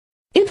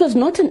It was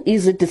not an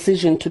easy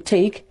decision to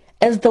take,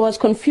 as there was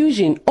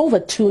confusion over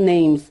two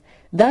names,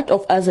 that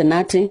of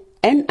Azenathi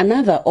and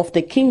another of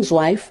the king's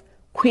wife,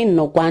 Queen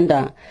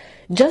Nogwanda.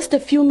 Just a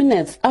few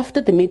minutes after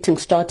the meeting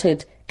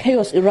started,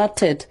 chaos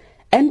erupted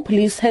and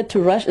police had to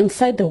rush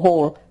inside the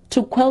hall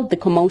to quell the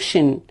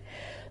commotion.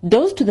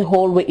 Doors to the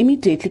hall were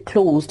immediately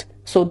closed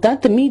so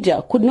that the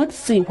media could not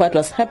see what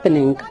was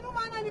happening.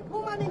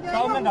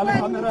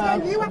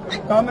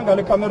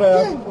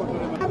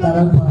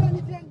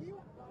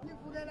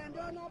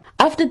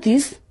 After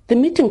this, the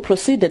meeting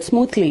proceeded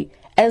smoothly,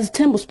 as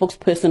Thembu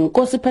spokesperson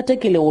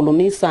Kosipatekile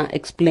Olomisa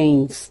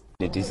explains.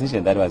 The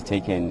decision that was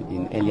taken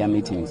in earlier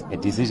meetings, a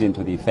decision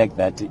to the effect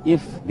that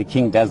if the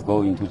king does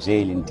go into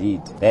jail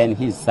indeed, then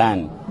his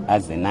son,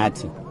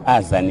 Azenathi,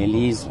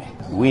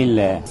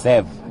 will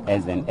serve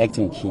as an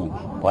acting king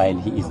while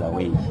he is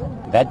away.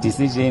 That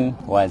decision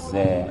was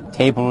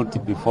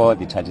tabled before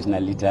the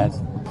traditional leaders,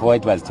 before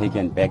it was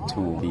taken back to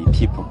the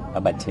people,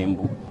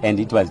 AbaThembu, and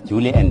it was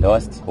duly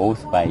endorsed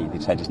both by the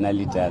traditional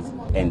leaders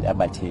and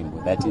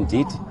AbaThembu. That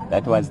indeed,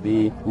 that was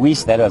the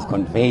wish that was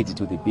conveyed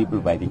to the people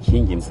by the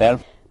king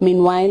himself.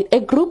 Meanwhile, a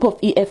group of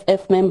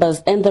EFF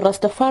members and the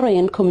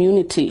Rastafarian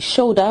community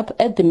showed up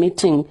at the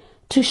meeting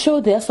to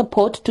show their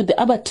support to the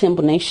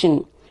AbaThembu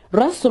nation.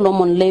 Ras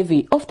Solomon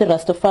Levy of the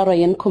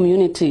Rastafarian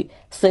community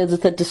says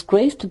it's a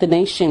disgrace to the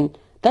nation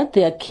that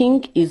their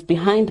king is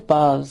behind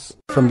bars.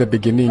 From the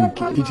beginning,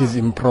 it is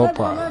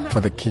improper for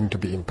the king to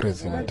be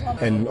imprisoned,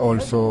 and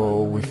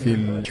also we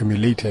feel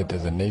humiliated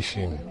as a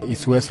nation.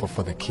 It's worse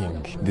for the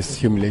king. This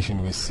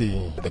humiliation we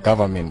see, the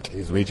government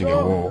is waging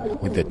a war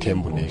with the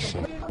Thembu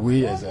nation.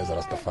 We as a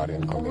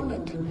Rastafarian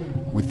community,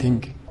 we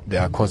think they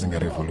are causing a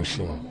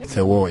revolution. It's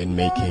a war in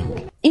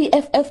making.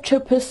 EFF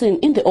chairperson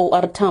in the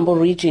OR Tambo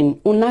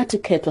region,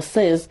 Mthatha,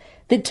 says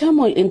the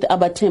turmoil in the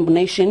AbaThembu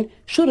nation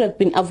should have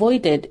been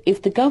avoided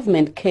if the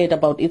government cared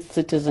about its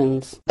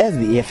citizens. As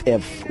the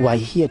EFF, we are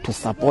here to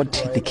support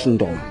the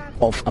kingdom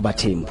of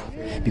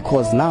AbaThembu,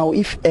 because now,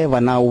 if ever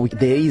now,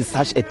 there is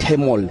such a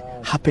turmoil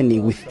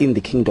happening within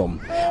the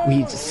kingdom,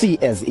 we see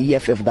as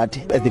EFF that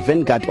as the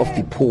vanguard of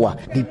the poor,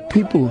 the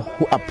people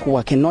who are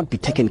poor cannot be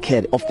taken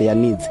care of their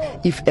needs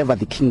if ever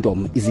the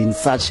kingdom is in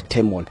such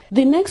turmoil.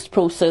 The next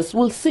process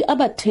will see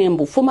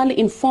AbaThembu formally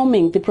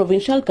informing the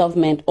provincial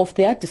government of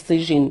their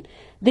decision.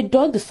 The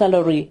dog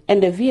salary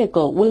and a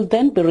vehicle will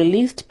then be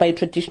released by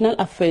Traditional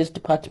Affairs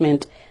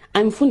Department.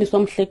 I'm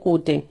Fundiswa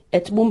Mhlekude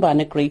at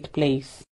Bumbane Great Place.